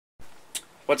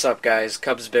What's up, guys?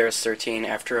 Cubs Bears 13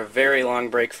 after a very long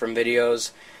break from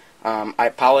videos. I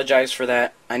apologize for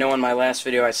that. I know in my last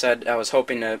video I said I was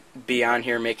hoping to be on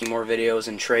here making more videos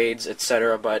and trades,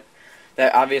 etc., but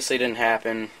that obviously didn't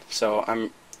happen, so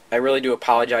I really do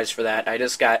apologize for that. I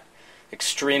just got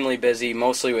extremely busy,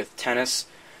 mostly with tennis.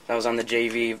 I was on the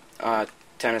JV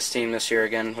tennis team this year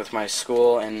again with my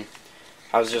school, and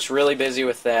I was just really busy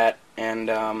with that, and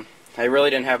I really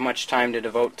didn't have much time to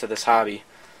devote to this hobby.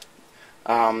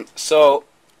 So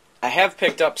I have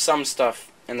picked up some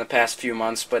stuff in the past few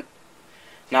months, but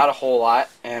not a whole lot,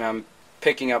 and I'm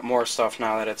picking up more stuff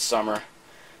now that it's summer.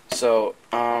 So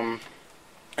I'll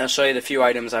show you the few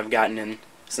items I've gotten in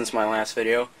since my last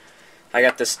video. I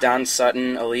got this Don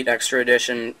Sutton Elite Extra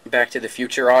Edition Back to the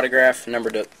Future autograph,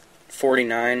 numbered to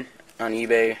 49 on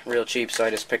eBay, real cheap, so I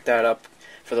just picked that up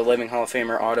for the Living Hall of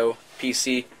Famer auto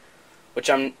PC, which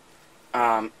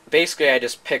basically I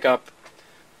just pick up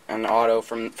an auto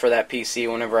for that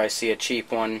PC whenever I see a cheap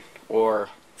one, or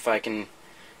if I can,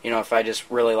 if I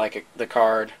just really like the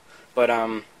card. But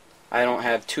I don't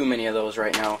have too many of those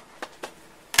right now.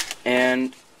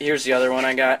 And here's the other one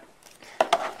I got.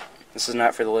 This is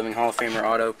not for the Living Hall of Famer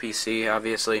auto PC,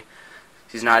 obviously.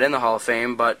 He's not in the Hall of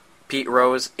Fame, but Pete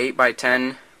Rose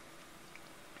 8x10.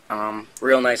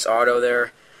 Real nice auto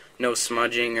there. No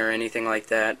smudging or anything like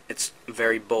that. It's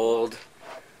very bold.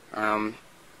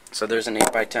 So there's an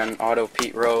 8x10 auto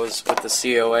Pete Rose with the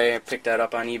COA. I picked that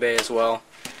up on eBay as well.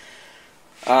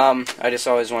 I just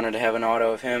always wanted to have an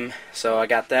auto of him, so I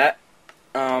got that.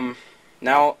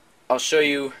 Now I'll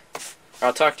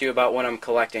talk to you about what I'm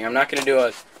collecting. I'm not going to do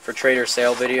a for trade or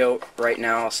sale video right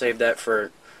now. I'll save that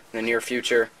for the near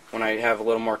future when I have a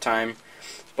little more time.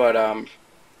 But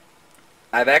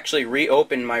I've actually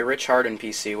reopened my Rich Harden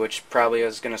PC, which probably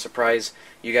is going to surprise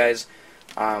you guys.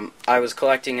 I was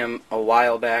collecting him a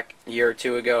while back, a year or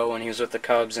two ago when he was with the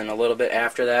Cubs, and a little bit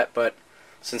after that, but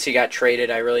since he got traded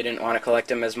I really didn't want to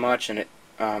collect him as much, and it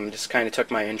just kind of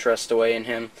took my interest away in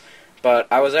him. But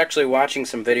I was actually watching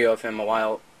some video of him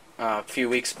a few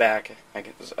weeks back, I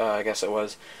guess it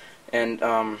was, and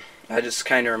I just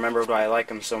kind of remembered why I like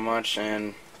him so much,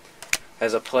 and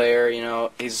as a player,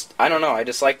 I don't know, I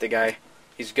just like the guy.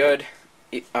 He's good.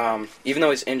 Even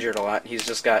though he's injured a lot, he's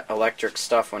just got electric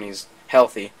stuff when he's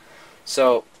healthy.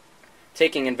 So,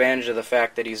 taking advantage of the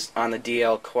fact that he's on the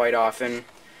DL quite often,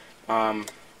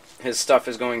 his stuff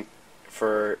is going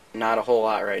for not a whole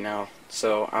lot right now.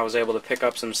 So I was able to pick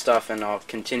up some stuff, and I'll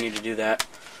continue to do that.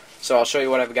 So I'll show you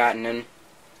what I've gotten in.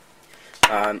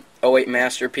 08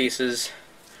 Masterpieces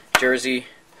jersey,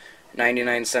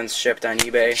 99 cents shipped on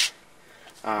eBay.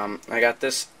 I got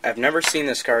this. I've never seen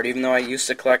this card, even though I used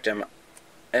to collect them,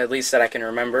 at least that I can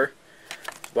remember.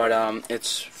 But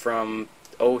it's from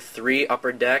 03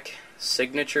 Upper Deck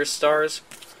Signature Stars.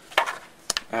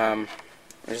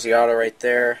 There's the auto right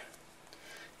there,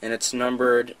 and it's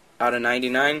numbered out of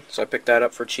 99, so I picked that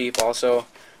up for cheap also.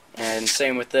 And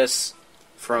same with this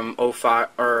from 05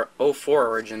 or 04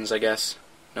 Origins, I guess.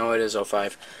 No, it is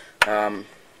 05.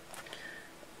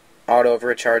 Auto of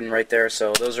Rich Harden right there.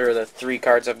 So those are the 3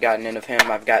 cards I've gotten in of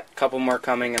him. I've got a couple more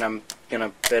coming, and I'm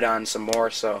gonna bid on some more.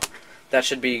 So that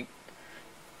should be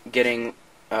getting.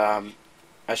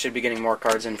 I should be getting more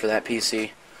cards in for that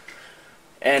PC.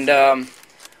 And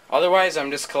otherwise,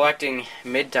 I'm just collecting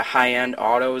mid to high-end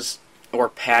autos or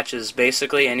patches.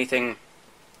 Basically, anything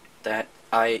that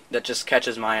just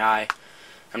catches my eye.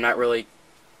 I'm not really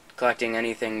collecting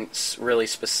anything really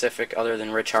specific other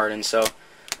than Rich Harden. So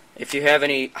if you have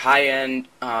any high-end,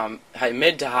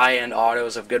 mid to high-end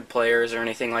autos of good players or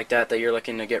anything like that you're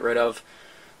looking to get rid of,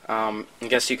 I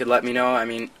guess you could let me know. I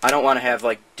mean, I don't want to have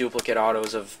like duplicate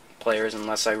autos of players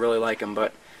unless I really like them,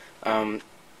 but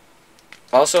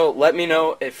also let me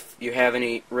know if you have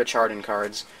any Rich Harden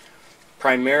cards.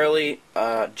 Primarily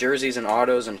jerseys and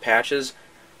autos and patches,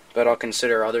 but I'll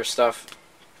consider other stuff.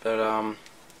 But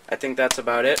I think that's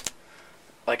about it.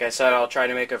 Like I said, I'll try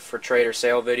to make a for trade or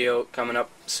sale video coming up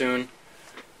soon,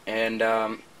 and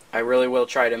I really will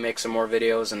try to make some more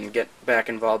videos and get back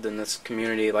involved in this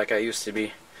community like I used to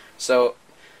be. So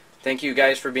thank you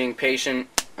guys for being patient,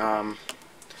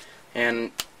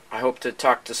 and I hope to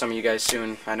talk to some of you guys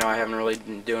soon. I know I haven't really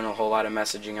been doing a whole lot of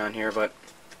messaging on here, but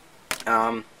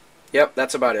yep,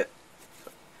 that's about it.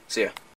 See ya.